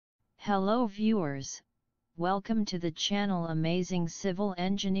Hello viewers, welcome to the channel Amazing Civil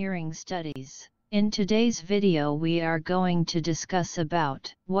Engineering Studies. In today's video we are going to discuss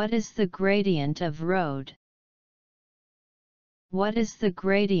about what is the gradient of road. What is the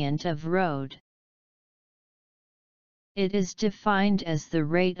gradient of road? It is defined as the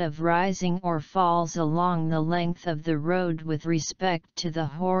rate of rising or falls along the length of the road with respect to the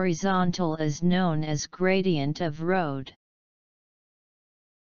horizontal is known as gradient of road.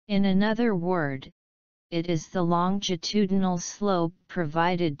 In another word, it is the longitudinal slope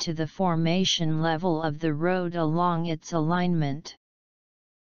provided to the formation level of the road along its alignment.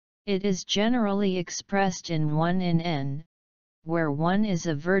 It is generally expressed in 1 in n, where 1 is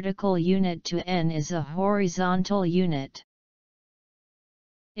a vertical unit to n is a horizontal unit.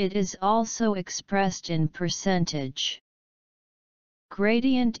 It is also expressed in percentage.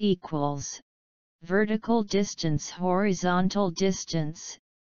 Gradient equals vertical distance horizontal distance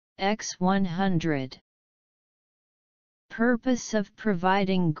x 100. Purpose of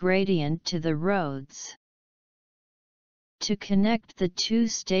providing gradient to the roads: to connect the two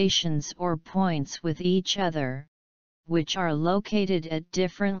stations or points with each other, which are located at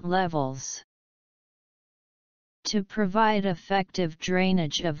different levels. To provide effective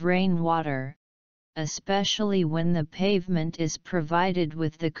drainage of rainwater, especially when the pavement is provided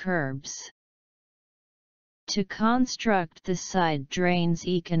with the curbs. To construct the side drains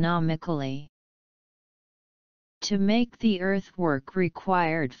economically. To make the earthwork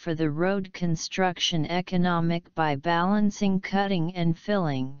required for the road construction economic by balancing cutting and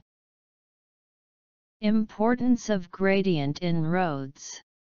filling. Importance of gradient in roads.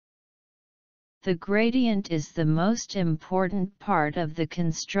 The gradient is the most important part of the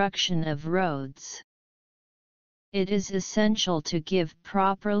construction of roads. It is essential to give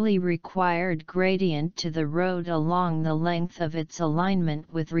properly required gradient to the road along the length of its alignment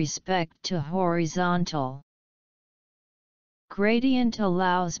with respect to horizontal. Gradient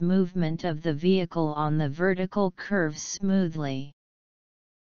allows movement of the vehicle on the vertical curves smoothly.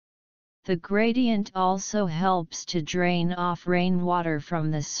 The gradient also helps to drain off rainwater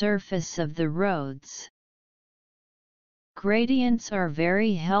from the surface of the roads. Gradients are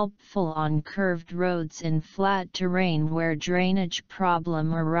very helpful on curved roads in flat terrain where drainage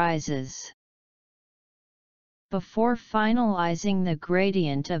problem arises. Before finalizing the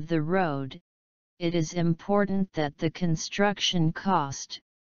gradient of the road, it is important that the construction cost,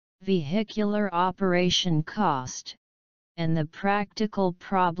 vehicular operation cost, and the practical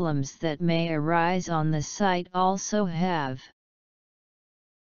problems that may arise on the site also have.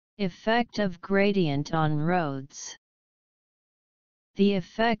 Effect of gradient on roads. The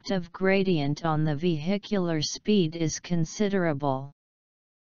effect of gradient on the vehicular speed is considerable.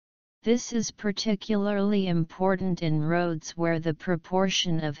 This is particularly important in roads where the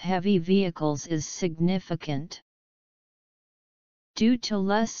proportion of heavy vehicles is significant. Due to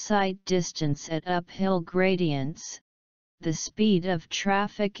less sight distance at uphill gradients, the speed of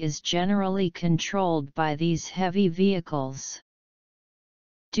traffic is generally controlled by these heavy vehicles,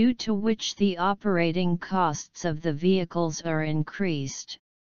 due to which the operating costs of the vehicles are increased,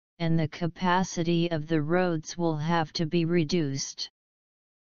 and the capacity of the roads will have to be reduced.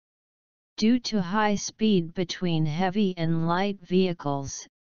 Due to high speed between heavy and light vehicles,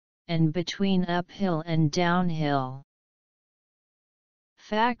 and between uphill and downhill.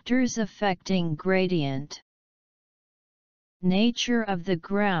 Factors affecting gradient. Nature of the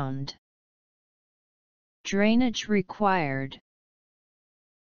ground. Drainage required.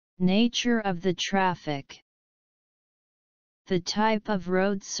 Nature of the traffic. The type of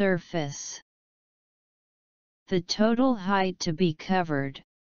road surface. The total height to be covered.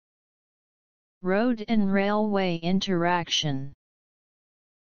 Road and railway interaction.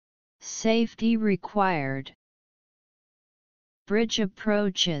 Safety required. Bridge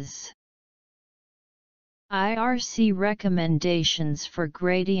approaches. IRC recommendations for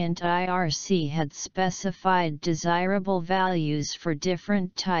gradient. IRC had specified desirable values for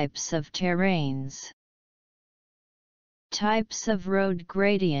different types of terrains. Types of road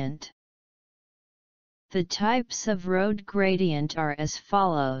gradient. The types of road gradient are as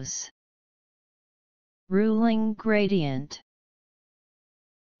follows. Ruling gradient.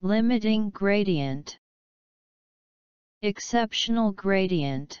 Limiting gradient. Exceptional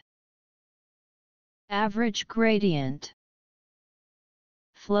gradient. Average gradient.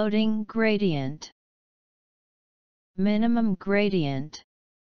 Floating gradient. Minimum gradient.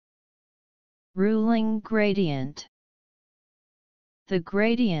 Ruling gradient. The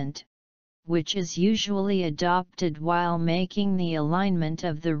gradient, which is usually adopted while making the alignment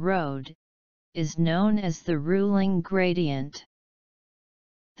of the road, is known as the ruling gradient.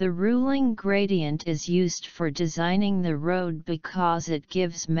 The ruling gradient is used for designing the road because it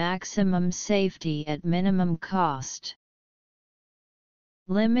gives maximum safety at minimum cost.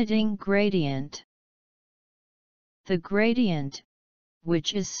 Limiting gradient. The gradient,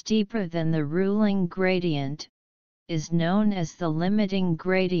 which is steeper than the ruling gradient, is known as the limiting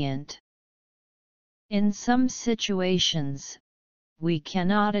gradient. In some situations, we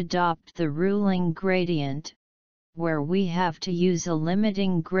cannot adopt the ruling gradient, where we have to use a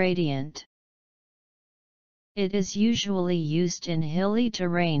limiting gradient. It is usually used in hilly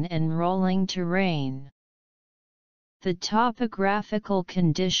terrain and rolling terrain. The topographical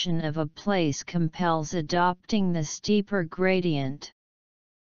condition of a place compels adopting the steeper gradient.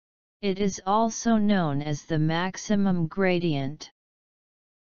 It is also known as the maximum gradient.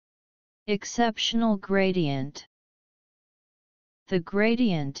 Exceptional gradient. The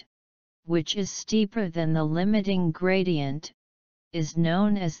gradient, which is steeper than the limiting gradient, is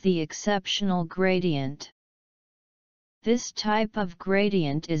known as the exceptional gradient. This type of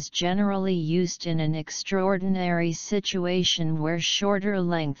gradient is generally used in an extraordinary situation where shorter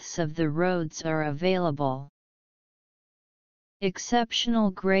lengths of the roads are available.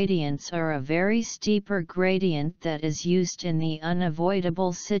 Exceptional gradients are a very steeper gradient that is used in the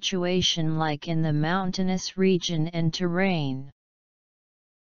unavoidable situation like in the mountainous region and terrain.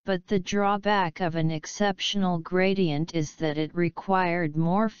 But the drawback of an exceptional gradient is that it required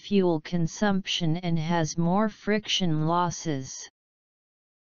more fuel consumption and has more friction losses.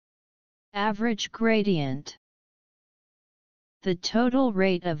 Average gradient. The total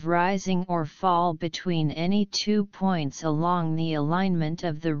rate of rising or fall between any 2 points along the alignment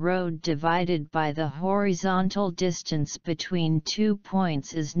of the road divided by the horizontal distance between 2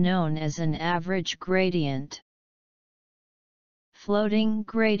 points is known as an average gradient. Floating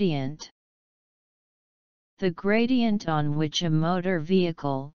gradient. The gradient on which a motor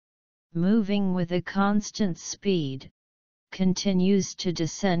vehicle, moving with a constant speed, continues to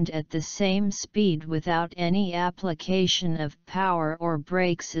descend at the same speed without any application of power or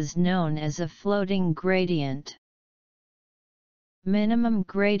brakes is known as a floating gradient. Minimum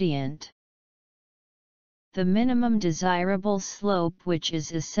gradient. The minimum desirable slope which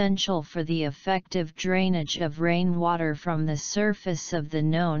is essential for the effective drainage of rainwater from the surface of the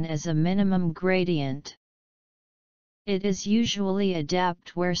known as a minimum gradient. It is usually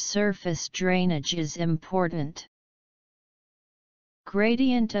adapted where surface drainage is important.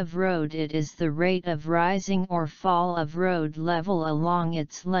 Gradient of road. It is the rate of rising or fall of road level along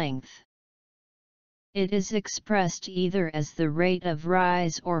its length. It is expressed either as the rate of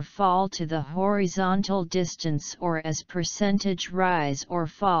rise or fall to the horizontal distance or as percentage rise or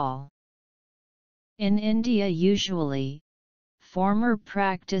fall. In India usually, former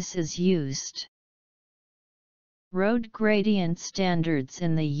practice is used. Road gradient standards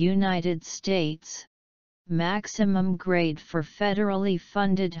in the United States. Maximum grade for federally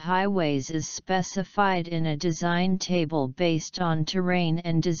funded highways is specified in a design table based on terrain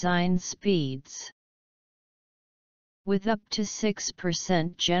and design speeds, with up to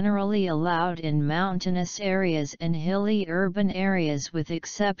 6% generally allowed in mountainous areas and hilly urban areas, with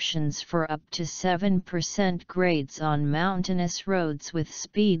exceptions for up to 7% grades on mountainous roads with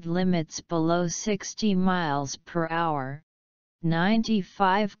speed limits below 60 miles per hour,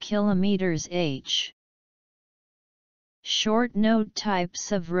 95 km/h. Short note.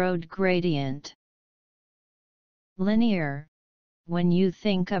 Types of road gradient. Linear. When you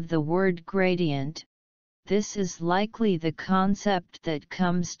think of the word gradient, this is likely the concept that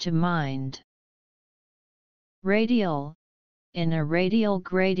comes to mind. Radial. In a radial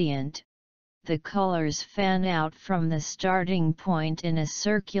gradient, the colors fan out from the starting point in a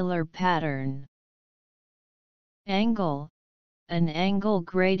circular pattern. Angle. An angle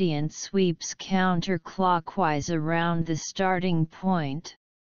gradient sweeps counterclockwise around the starting point.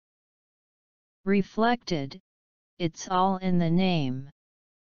 Reflected. It's all in the name.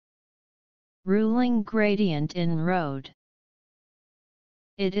 Ruling gradient in road.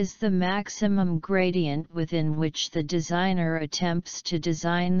 It is the maximum gradient within which the designer attempts to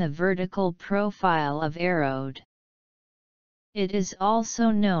design the vertical profile of a road. It is also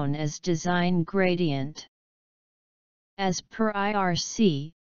known as design gradient. As per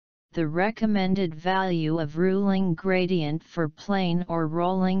IRC, the recommended value of ruling gradient for plain or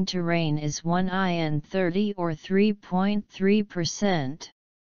rolling terrain is 1in30 or 3.3%.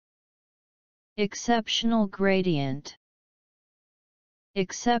 Exceptional gradient.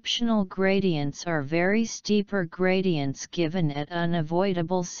 Exceptional gradients are very steeper gradients given at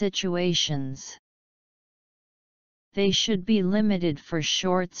unavoidable situations. They should be limited for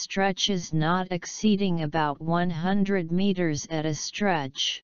short stretches not exceeding about 100 meters at a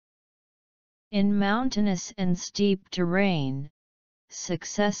stretch. In mountainous and steep terrain,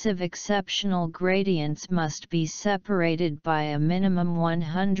 successive exceptional gradients must be separated by a minimum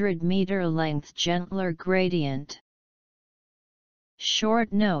 100-meter length gentler gradient.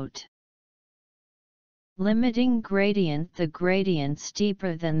 Short note: limiting gradient: the gradient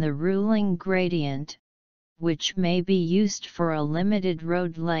steeper than the ruling gradient, which may be used for a limited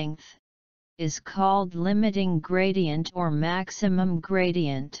road length, is called limiting gradient or maximum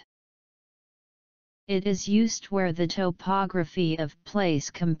gradient. It is used where the topography of place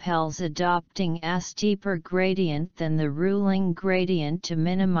compels adopting a steeper gradient than the ruling gradient to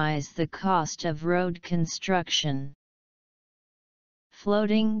minimize the cost of road construction.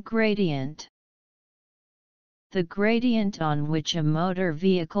 Floating gradient: the gradient on which a motor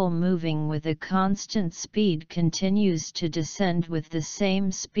vehicle moving with a constant speed continues to descend with the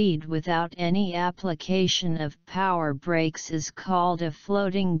same speed without any application of power brakes is called a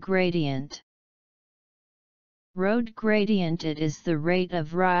floating gradient. Road gradient: it is the rate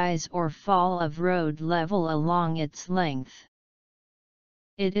of rise or fall of road level along its length.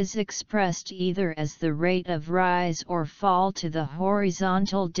 It is expressed either as the rate of rise or fall to the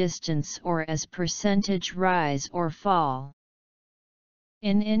horizontal distance or as percentage rise or fall.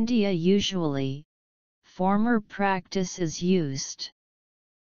 In India usually, former practice is used.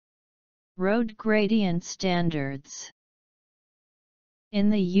 Road gradient standards: in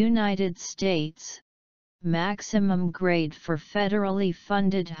the United States, maximum grade for federally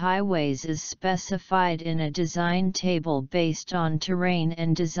funded highways is specified in a design table based on terrain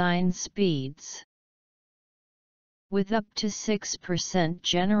and design speeds, with up to 6%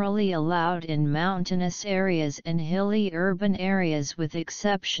 generally allowed in mountainous areas and hilly urban areas, with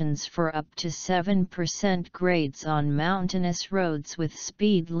exceptions for up to 7% grades on mountainous roads with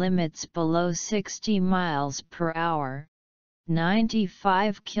speed limits below 60 miles per hour,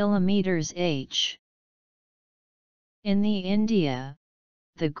 95 km/h. In the India,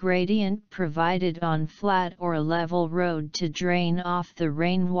 the gradient provided on flat or level road to drain off the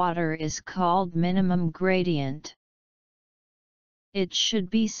rainwater is called minimum gradient. It should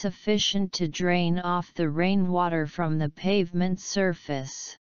be sufficient to drain off the rainwater from the pavement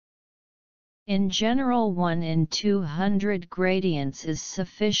surface. In general, 1 in 200 gradients is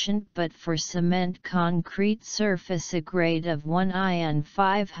sufficient, but for cement concrete surface a grade of 1 in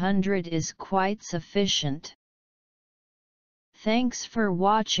 500 is quite sufficient. Thanks for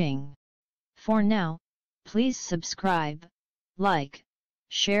watching. For now, please subscribe, like,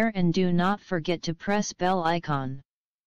 share and do not forget to press bell icon.